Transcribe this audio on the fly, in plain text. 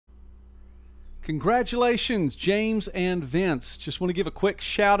Congratulations, James and Vince. Just want to give a quick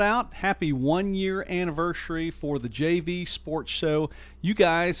shout out. Happy 1 year anniversary for the JV Sports Show. You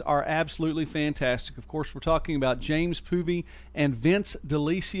guys are absolutely fantastic. Of course, we're talking about James Poovey and Vince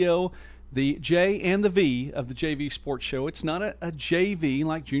DeLisio, the J and the V of the JV Sports Show. It's not a JV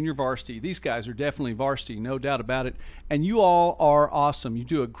like junior varsity. These guys are definitely varsity, no doubt about it. And you all are awesome. You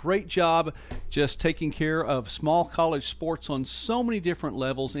do a great job just taking care of small college sports on so many different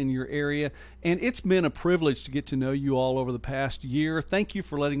levels in your area. And it's been a privilege to get to know you all over the past year. Thank you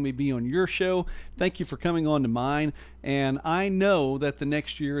for letting me be on your show. Thank you for coming on to mine. And I know that the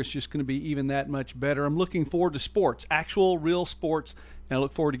next year is just going to be even that much better. I'm looking forward to sports, actual real sports. And I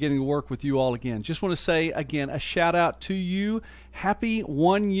look forward to getting to work with you all again. Just want to say, again, a shout out to you. Happy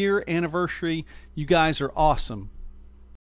 1 year anniversary. You guys are awesome.